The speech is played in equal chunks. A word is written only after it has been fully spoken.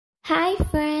Hi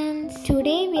friends,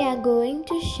 today we are going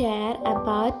to share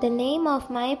about the name of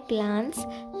my plants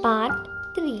part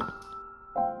 3.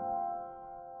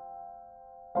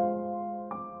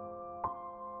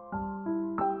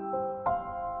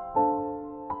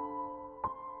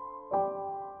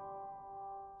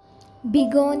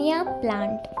 Begonia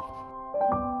plant.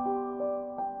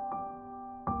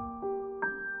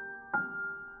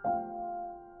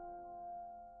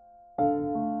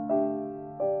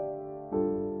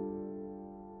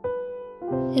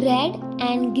 Red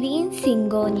and green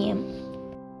syngonium.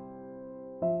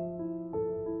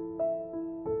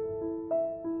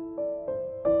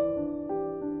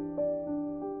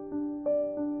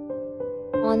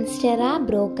 Monstera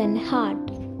broken heart.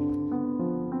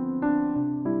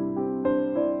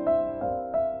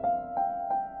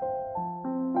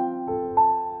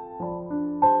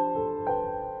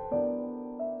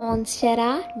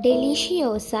 Monstera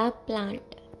deliciosa plant.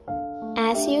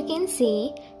 As you can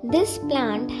see, this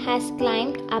plant has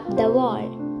climbed up the wall.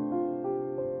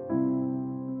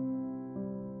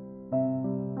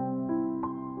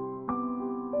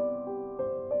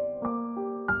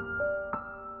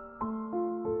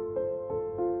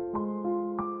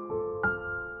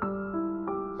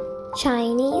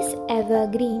 Chinese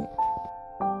evergreen.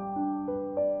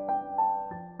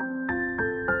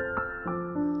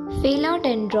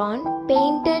 Philodendron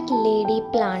painted lady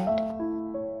plant.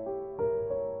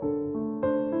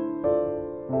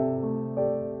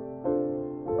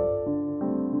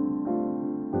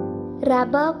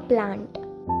 Rubber plant.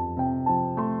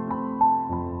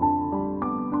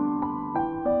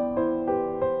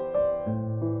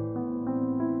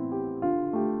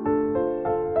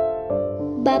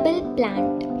 Bubble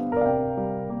plant.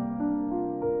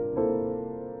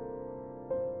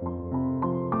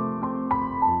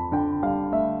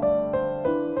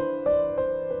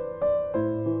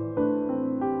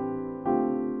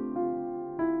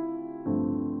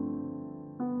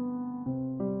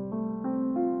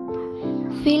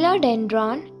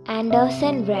 Philodendron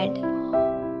Anderson red.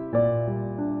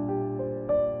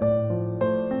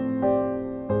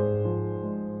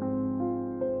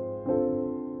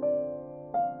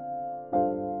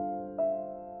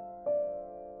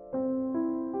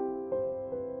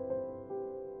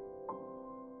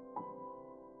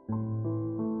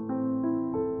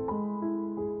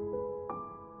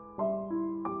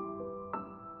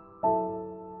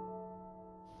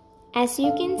 As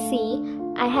you can see,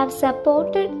 I have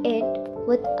supported it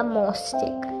with a moss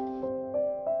stick.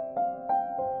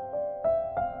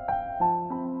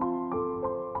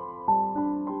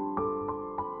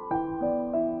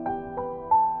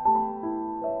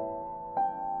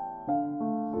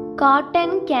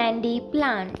 Cotton candy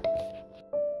plant.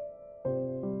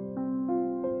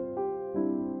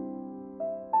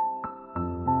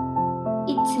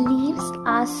 Its leaves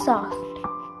are soft.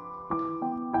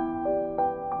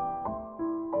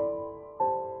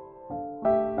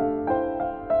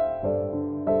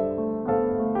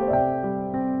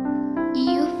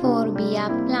 Euphorbia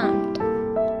plant.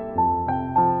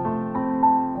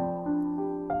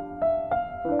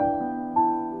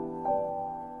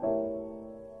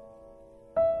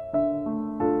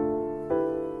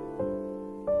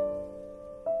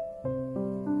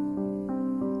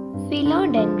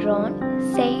 Philodendron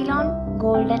Ceylon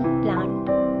golden plant.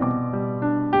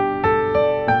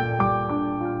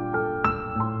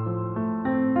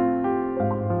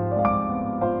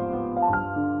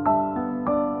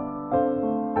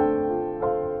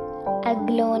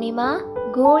 Aglaonema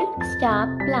gold star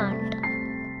plant.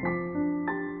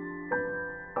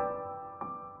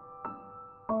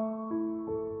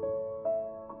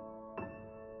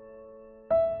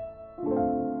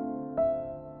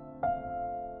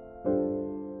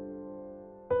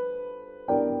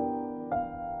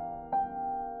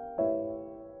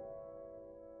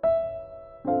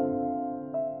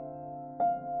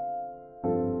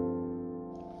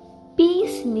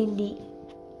 Peace lily.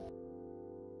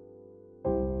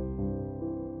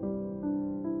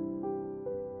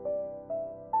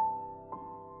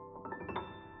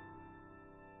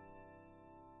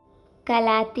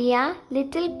 Calathea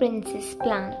little princess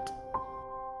plant.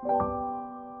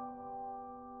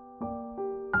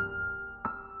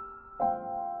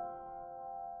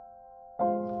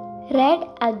 Red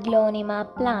aglaonema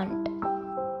plant.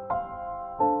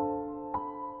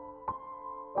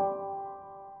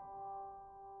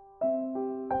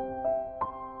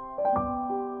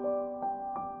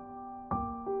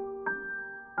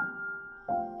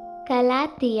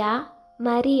 Calathea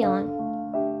marion.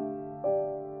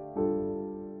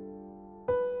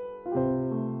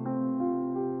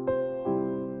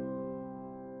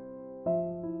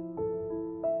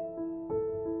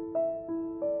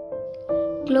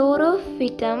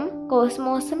 Chlorophytum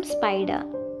cosmosum spider.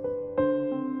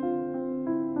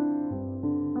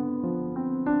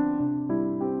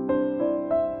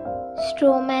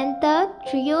 Stromanther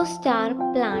triostar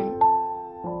plant.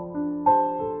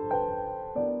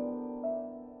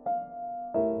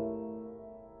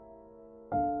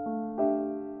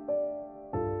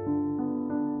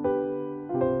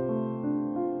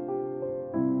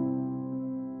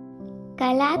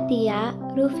 Calathea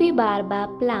rufibarba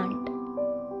plant.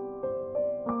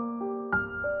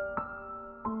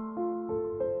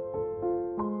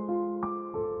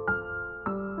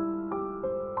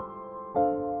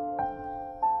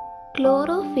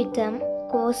 Chlorophytum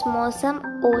cosmosum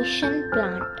ocean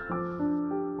plant.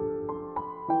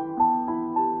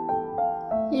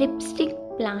 Lipstick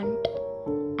plant.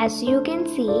 As you can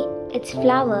see, its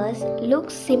flowers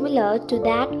look similar to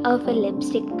that of a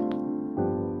lipstick.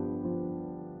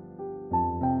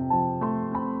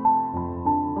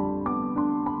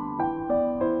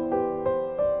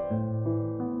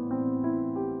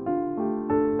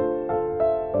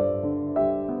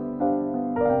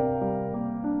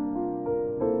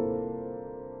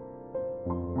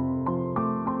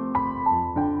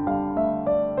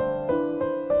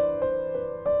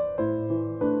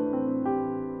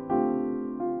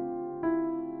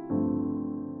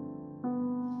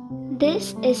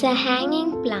 This is a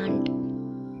hanging plant.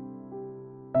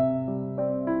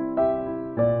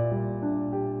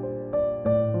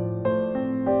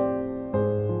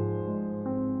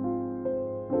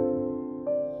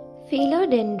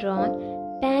 Philodendron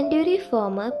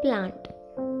panduriforme plant.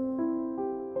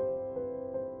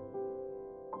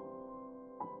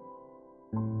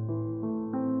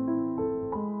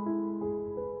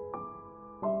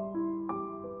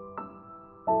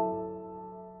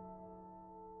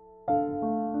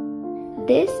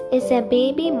 This is a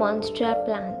baby monstera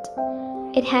plant.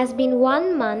 It has been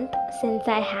 1 month since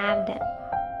I have them.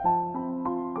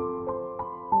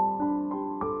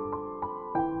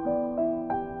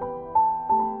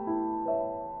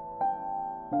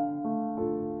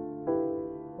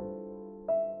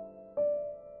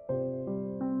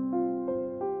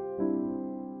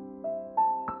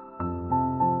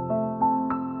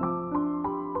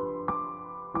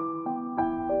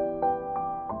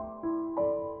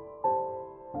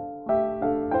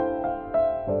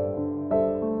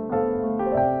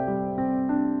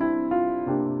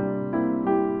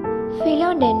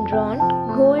 Philodendron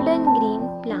golden green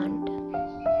plant.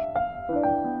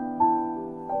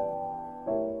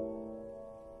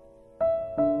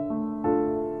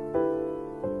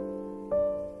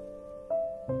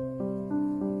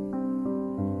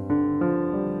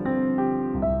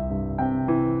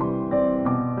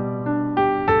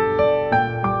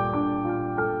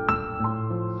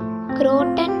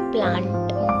 Croton plant.